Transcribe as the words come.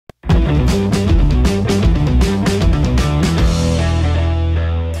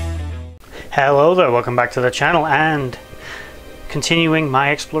Hello there, welcome back to the channel and continuing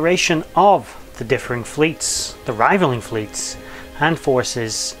my exploration of the differing fleets, the rivaling fleets and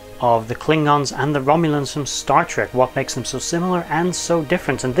forces of the Klingons and the Romulans from Star Trek. What makes them so similar and so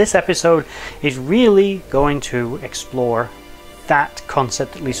different? And this episode is really going to explore that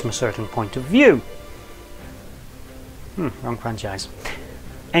concept, at least from a certain point of view. Wrong franchise.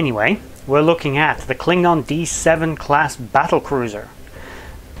 Anyway, we're looking at the Klingon D7 class battlecruiser,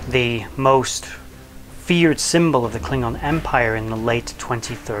 the most feared symbol of the Klingon Empire in the late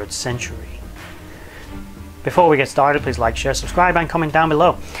 23rd century. Before we get started, please like, share, subscribe and comment down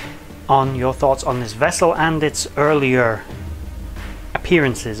below on your thoughts on this vessel and its earlier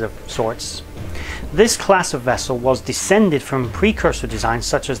appearances of sorts. This class of vessel was descended from precursor designs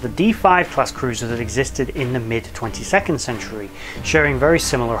such as the D5 class cruiser that existed in the mid-22nd century, sharing very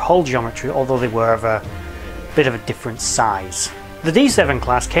similar hull geometry, although they were of a bit of a different size. The D7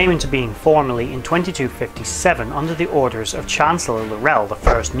 class came into being formally in 2257 under the orders of Chancellor Lorel, the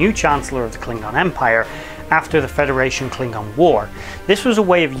first new Chancellor of the Klingon Empire after the Federation-Klingon War. This was a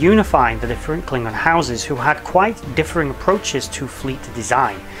way of unifying the different Klingon houses who had quite differing approaches to fleet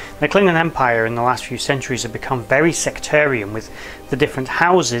design. The Klingon Empire in the last few centuries had become very sectarian, with the different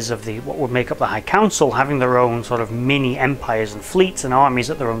houses of what would make up the High Council having their own sort of mini empires and fleets and armies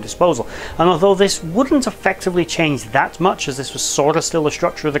at their own disposal. And although this wouldn't effectively change that much, as this was sort of still the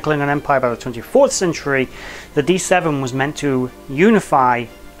structure of the Klingon Empire by the 24th century, the D7 was meant to unify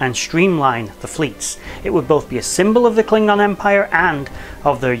and streamline the fleets. It would both be a symbol of the Klingon Empire and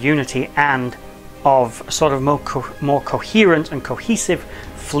of their unity and of a sort of more coherent and cohesive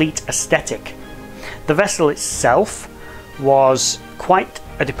fleet aesthetic. The vessel itself was quite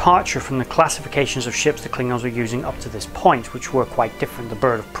a departure from the classifications of ships the Klingons were using up to this point, which were quite different, the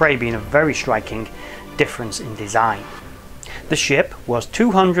bird of prey being a very striking difference in design. The ship was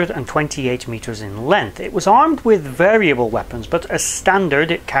 228 meters in length. It was armed with variable weapons, but as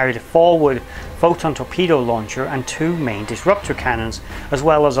standard it carried a forward photon torpedo launcher and two main disruptor cannons, as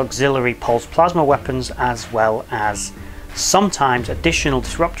well as auxiliary pulse plasma weapons, as well as sometimes additional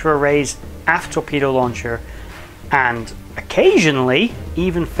disruptor arrays, aft torpedo launcher, and occasionally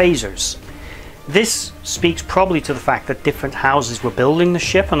even phasers. This speaks probably to the fact that different houses were building the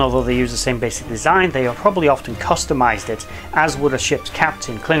ship, and although they use the same basic design, they are probably often customized it, as would a ship's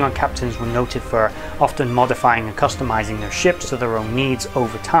captain. Klingon captains were noted for often modifying and customizing their ships to their own needs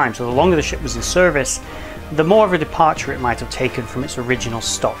over time, so the longer the ship was in service, the more of a departure it might have taken from its original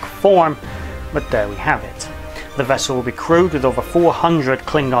stock form, but there we have it. The vessel will be crewed with over 400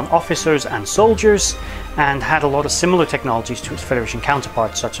 Klingon officers and soldiers, and had a lot of similar technologies to its Federation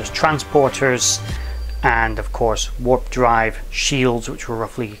counterparts, such as transporters and of course warp drive, shields, which were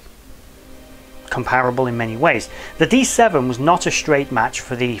roughly comparable in many ways. The D7 was not a straight match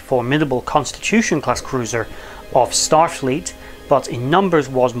for the formidable Constitution class cruiser of Starfleet, but in numbers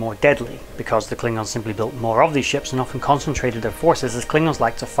was more deadly, because the Klingons simply built more of these ships and often concentrated their forces, as Klingons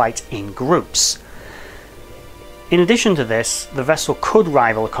like to fight in groups. In addition to this, the vessel could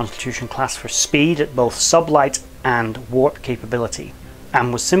rival a Constitution class for speed at both sublight and warp capability,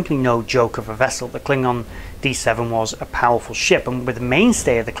 and was simply no joke of a vessel. The Klingon D7 was a powerful ship and would be the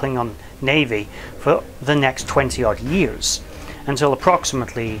mainstay of the Klingon Navy for the next 20 odd years, until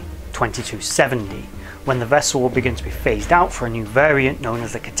approximately 2270, when the vessel will begin to be phased out for a new variant known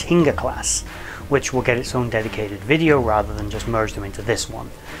as the Katinga class, which will get its own dedicated video rather than just merge them into this one.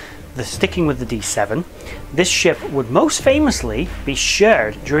 Sticking with the D7, this ship would most famously be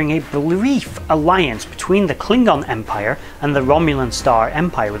shared during a brief alliance between the Klingon Empire and the Romulan Star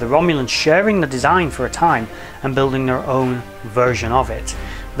Empire, with the Romulans sharing the design for a time and building their own version of it.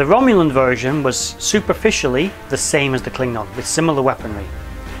 The Romulan version was superficially the same as the Klingon, with similar weaponry: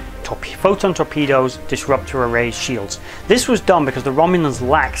 photon torpedoes, disruptor arrays, shields. This was done because the Romulans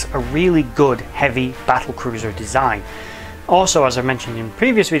lacked a really good heavy battlecruiser design. Also, as I mentioned in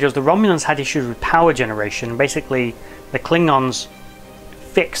previous videos, the Romulans had issues with power generation, and basically the Klingons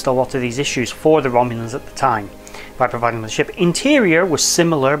fixed a lot of these issues for the Romulans at the time by providing them the ship. Interior was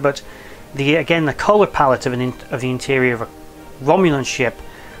similar, but the color palette of the interior of a Romulan ship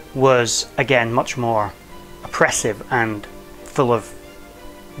was again much more oppressive and full of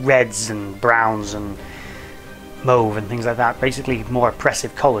reds and browns and mauve and things like that, basically more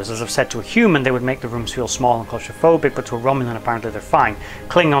oppressive colours. As I've said, to a human they would make the rooms feel small and claustrophobic, but to a Romulan apparently they're fine.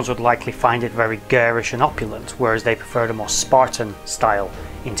 Klingons would likely find it very garish and opulent, whereas they preferred a more Spartan style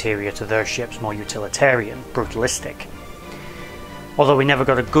interior to their ships, more utilitarian, brutalistic. Although we never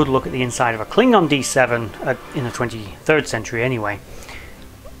got a good look at the inside of a Klingon D7 in the 23rd century anyway.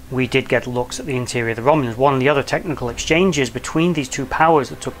 we did get looks at the interior of the Romulans. One of the other technical exchanges between these two powers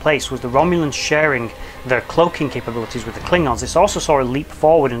that took place was the Romulans sharing their cloaking capabilities with the Klingons. This also saw a leap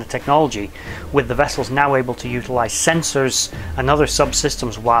forward in the technology, with the vessels now able to utilize sensors and other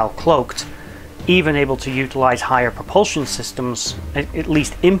subsystems while cloaked, even able to utilize higher propulsion systems, at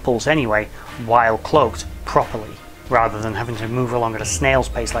least impulse anyway, while cloaked properly, rather than having to move along at a snail's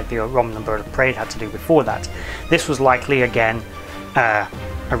pace like the Romulan bird of prey had to do before that. This was likely again a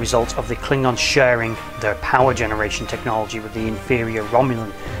result of the Klingons sharing their power generation technology with the inferior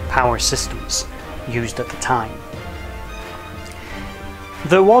Romulan power systems used at the time.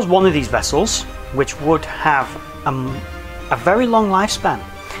 There was one of these vessels which would have a very long lifespan.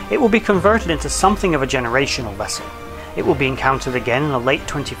 It will be converted into something of a generational vessel. It will be encountered again in the late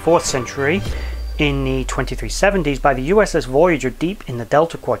 24th century in the 2370s by the USS Voyager deep in the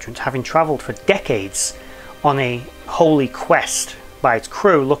Delta Quadrant, having travelled for decades on a holy quest by its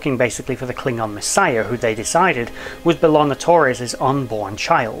crew, looking basically for the Klingon Messiah, who they decided was B'Elanna Torres' unborn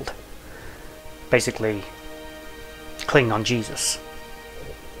child. Basically, Klingon Jesus.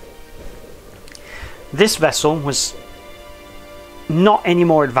 This vessel was not any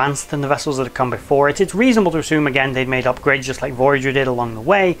more advanced than the vessels that had come before it. It's reasonable to assume again they'd made upgrades just like Voyager did along the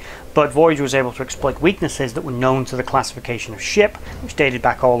way, but Voyager was able to exploit weaknesses that were known to the classification of ship, which dated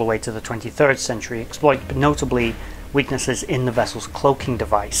back all the way to the 23rd century, exploit notably weaknesses in the vessel's cloaking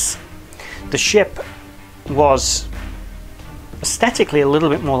device. The ship was aesthetically a little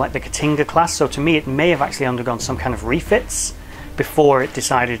bit more like the Katinga class, so to me it may have actually undergone some kind of refits before it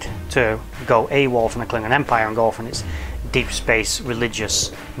decided to go AWOL from the Klingon Empire and go off on its deep space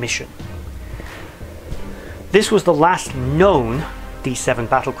religious mission. This was the last known D7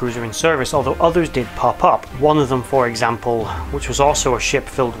 battlecruiser in service, although others did pop up. One of them, for example, which was also a ship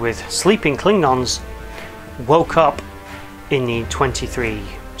filled with sleeping Klingons, woke up in the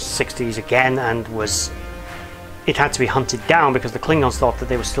 2360s again and it had to be hunted down because the Klingons thought that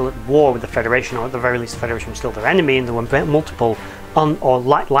they were still at war with the Federation, or at the very least the Federation was still their enemy, and there were multiple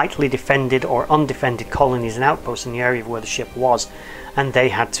lightly defended or undefended colonies and outposts in the area where the ship was, and they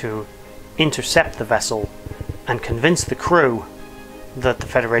had to intercept the vessel and convince the crew that the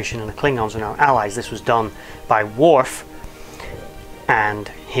Federation and the Klingons were now allies. This was done by Worf and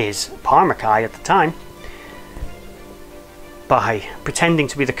his Parmakai at the time, by pretending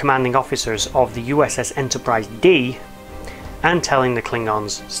to be the commanding officers of the USS Enterprise D and telling the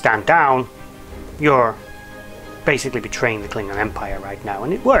Klingons, stand down, you're basically betraying the Klingon Empire right now,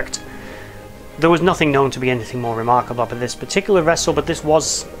 and it worked. There was nothing known to be anything more remarkable about this particular vessel, but this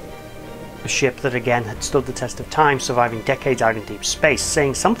was a ship that again had stood the test of time, surviving decades out in deep space,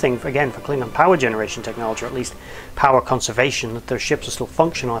 saying something again for Klingon power generation technology, or at least power conservation, that their ships are still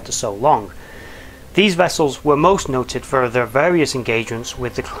functional after so long. These vessels were most noted for their various engagements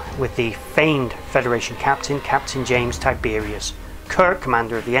with the famed Federation captain, Captain James Tiberius Kirk,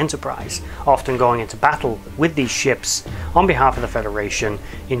 commander of the Enterprise, often going into battle with these ships on behalf of the Federation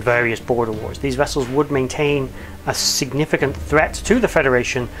in various border wars. These vessels would maintain a significant threat to the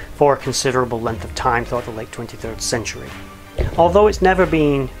Federation for a considerable length of time throughout the late 23rd century. Although it's never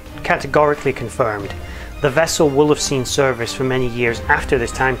been categorically confirmed, the vessel will have seen service for many years after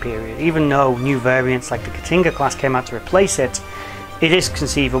this time period. Even though new variants like the Katinga class came out to replace it, it is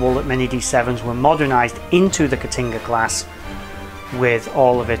conceivable that many D7s were modernized into the Katinga class with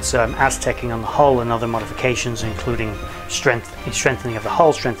all of its Aztecing on the hull and other modifications, including strengthening of the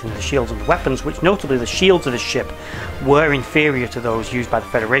hull, strengthening of the shields and the weapons, which notably the shields of the ship were inferior to those used by the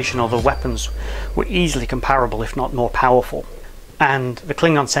Federation, although weapons were easily comparable if not more powerful. And the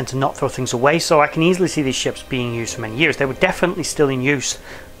Klingons tend to not throw things away, so I can easily see these ships being used for many years. They were definitely still in use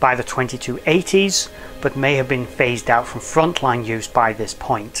by the 2280s, but may have been phased out from frontline use by this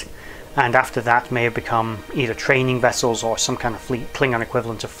point. And after that may have become either training vessels or some kind of fleet Klingon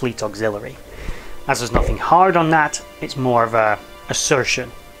equivalent of fleet auxiliary. As there's nothing hard on that, it's more of a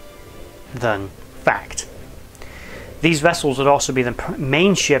assertion than fact. These vessels would also be the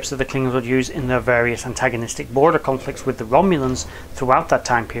main ships that the Klingons would use in their various antagonistic border conflicts with the Romulans throughout that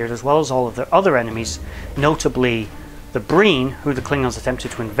time period, as well as all of their other enemies, notably the Breen, who the Klingons attempted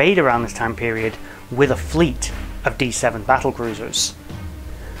to invade around this time period with a fleet of D7 battlecruisers,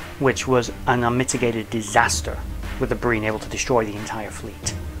 which was an unmitigated disaster, with the Breen able to destroy the entire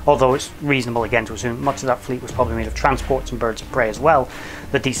fleet. Although it's reasonable again to assume much of that fleet was probably made of transports and birds of prey as well,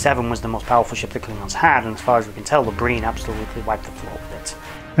 the D7 was the most powerful ship the Klingons had, and as far as we can tell, the Breen absolutely wiped the floor with it.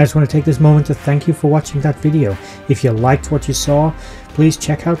 I just want to take this moment to thank you for watching that video. If you liked what you saw, Please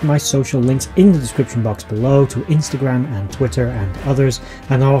check out my social links in the description box below to Instagram and Twitter and others,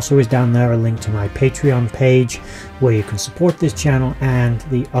 and also is down there a link to my Patreon page where you can support this channel and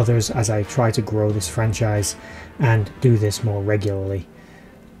the others as I try to grow this franchise and do this more regularly.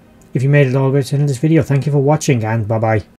 If you made it all the way to the end of this video, thank you for watching, and bye bye.